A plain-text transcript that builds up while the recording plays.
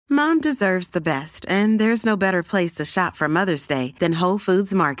Mom deserves the best, and there's no better place to shop for Mother's Day than Whole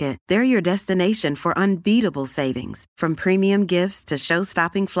Foods Market. They're your destination for unbeatable savings, from premium gifts to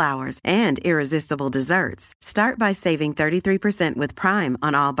show-stopping flowers and irresistible desserts. Start by saving 33% with Prime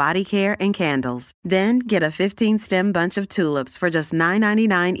on all body care and candles. Then get a 15-stem bunch of tulips for just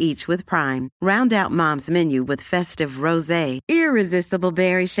 $9.99 each with Prime. Round out Mom's menu with festive rosé, irresistible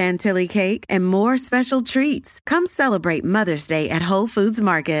berry chantilly cake, and more special treats. Come celebrate Mother's Day at Whole Foods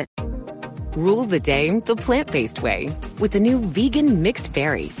Market. Rule the day the plant-based way with the new vegan mixed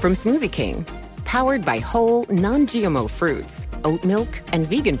berry from Smoothie King. Powered by whole, non-GMO fruits, oat milk, and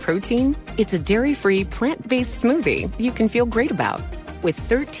vegan protein, it's a dairy-free, plant-based smoothie you can feel great about. With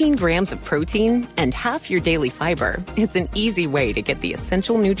 13 grams of protein and half your daily fiber, it's an easy way to get the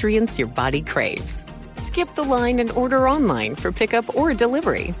essential nutrients your body craves. Skip the line and order online for pickup or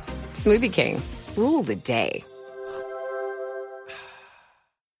delivery. Smoothie King. Rule the day.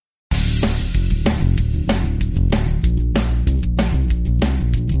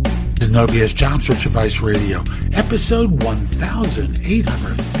 Zenobia's Job Search Advice Radio, episode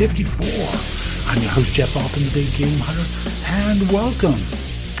 1854. I'm your host, Jeff Altman, the Big Game Hunter, and welcome.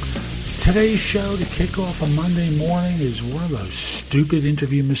 Today's show to kick off a Monday morning is one of those stupid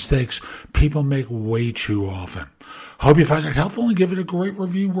interview mistakes people make way too often. Hope you find it helpful and give it a great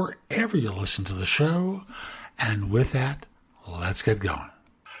review wherever you listen to the show. And with that, let's get going.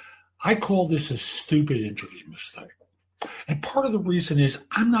 I call this a stupid interview mistake. And part of the reason is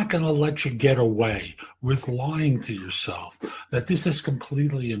I'm not going to let you get away with lying to yourself that this is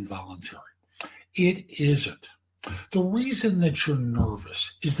completely involuntary. It isn't. The reason that you're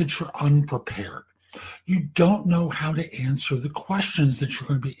nervous is that you're unprepared. You don't know how to answer the questions that you're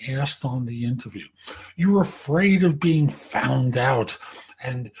going to be asked on the interview. You're afraid of being found out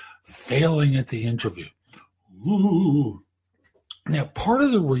and failing at the interview. Ooh. Now, part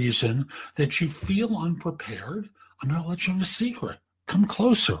of the reason that you feel unprepared, I'm going to let you in a secret. Come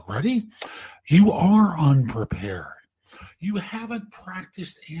closer. Ready? You are unprepared. You haven't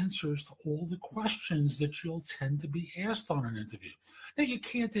practiced answers to all the questions that you'll tend to be asked on an interview. Now, you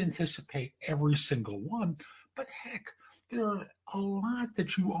can't anticipate every single one, but heck, there are a lot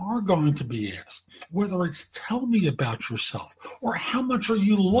that you are going to be asked, whether it's tell me about yourself or how much are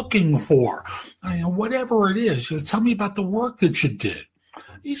you looking for, whatever it is, tell me about the work that you did.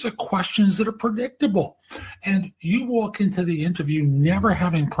 These are questions that are predictable. And you walk into the interview never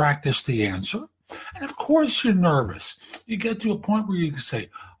having practiced the answer. And of course you're nervous. You get to a point where you can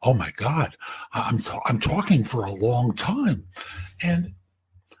say, oh my God, I'm talking for a long time. And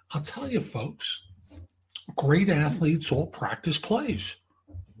I'll tell you folks, great athletes all practice plays.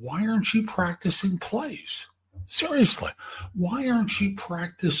 Why aren't you practicing plays? Seriously, why aren't you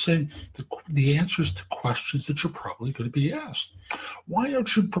practicing the answers to questions that you're probably going to be asked? Why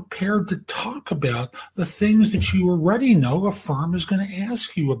aren't you prepared to talk about the things that you already know a firm is going to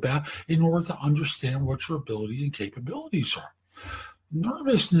ask you about in order to understand what your ability and capabilities are?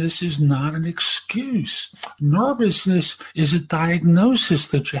 Nervousness is not an excuse. Nervousness is a diagnosis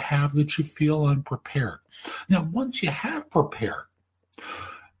that you have that you feel unprepared. Now, once you have prepared,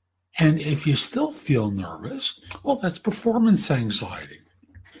 and if you still feel nervous, well, that's performance anxiety.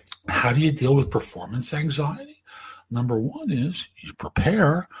 How do you deal with performance anxiety? Number one is you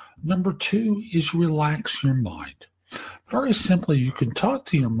prepare. Number two is relax your mind. Very simply, you can talk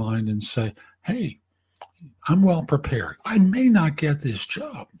to your mind and say, hey, I'm well prepared. I may not get this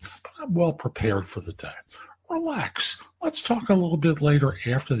job, but I'm well prepared for the day. Relax. Let's talk a little bit later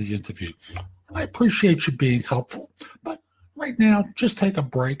after the interview. I appreciate you being helpful, but right now, just take a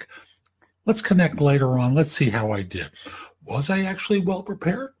break. Let's connect later on. Let's see how I did. Was I actually well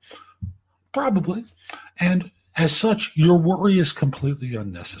prepared? Probably. And as such, your worry is completely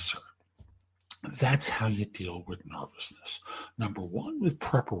unnecessary. That's how you deal with nervousness. Number one, with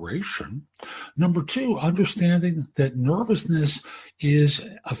preparation. Number two, understanding that nervousness is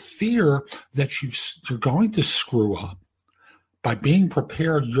a fear that you're going to screw up. By being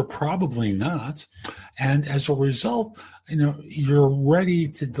prepared, you're probably not. And as a result, you're ready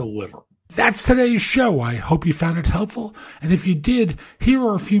to deliver. That's today's show. I hope you found it helpful. And if you did, here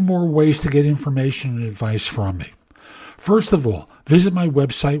are a few more ways to get information and advice from me. First of all, visit my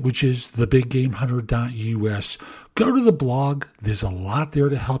website, which is thebiggamehunter.us. Go to the blog. There's a lot there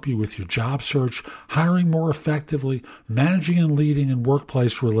to help you with your job search, hiring more effectively, managing and leading in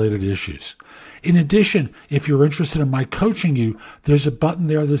workplace-related issues. In addition, if you're interested in my coaching you, there's a button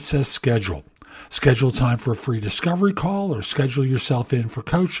there that says schedule. Schedule time for a free discovery call or schedule yourself in for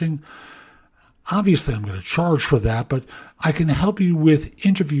coaching. Obviously, I'm going to charge for that, but I can help you with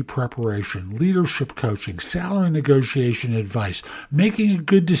interview preparation, leadership coaching, salary negotiation advice, making a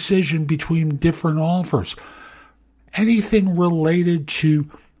good decision between different offers, anything related to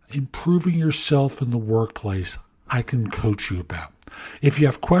improving yourself in the workplace, I can coach you about. If you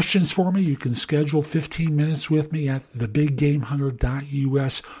have questions for me, you can schedule 15 minutes with me at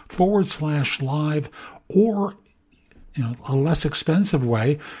thebiggamehunter.us/live, or a less expensive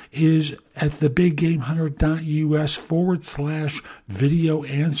way is at thebiggamehunter.us/video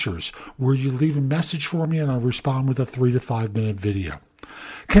answers, where you leave a message for me and I'll respond with a 3 to 5 minute video.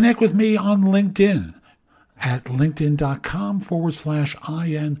 Connect with me on LinkedIn at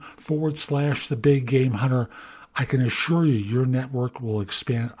linkedin.com/in/thebiggamehunter. I can assure you your network will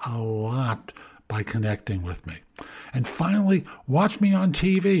expand a lot by connecting with me. And finally, watch me on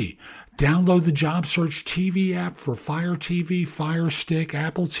TV. Download the JobSearch TV app for Fire TV, Fire Stick,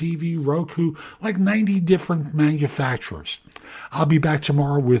 Apple TV, Roku, like 90 different manufacturers. I'll be back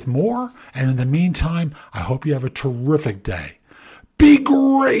tomorrow with more, and in the meantime, I hope you have a terrific day. Be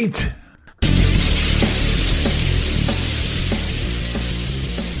great!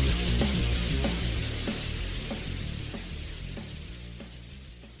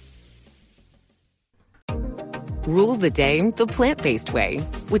 Rule the day the plant-based way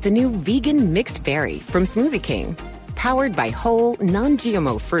with the new vegan mixed berry from Smoothie King. Powered by whole,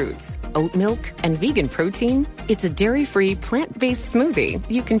 non-GMO fruits, oat milk, and vegan protein, it's a dairy-free, plant-based smoothie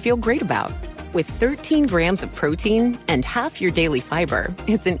you can feel great about. With 13 grams of protein and half your daily fiber,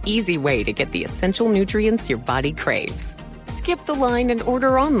 it's an easy way to get the essential nutrients your body craves. Skip the line and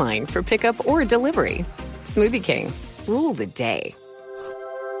order online for pickup or delivery. Smoothie King. Rule the day.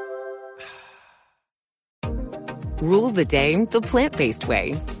 Rule the day the plant-based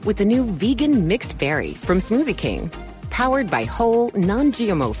way with the new vegan mixed berry from Smoothie King. Powered by whole,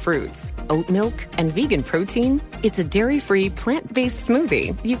 non-GMO fruits, oat milk, and vegan protein, it's a dairy-free, plant-based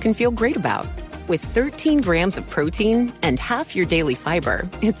smoothie you can feel great about. With 13 grams of protein and half your daily fiber,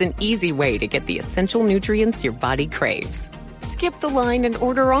 it's an easy way to get the essential nutrients your body craves. Skip the line and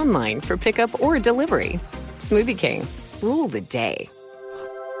order online for pickup or delivery. Smoothie King. Rule the day.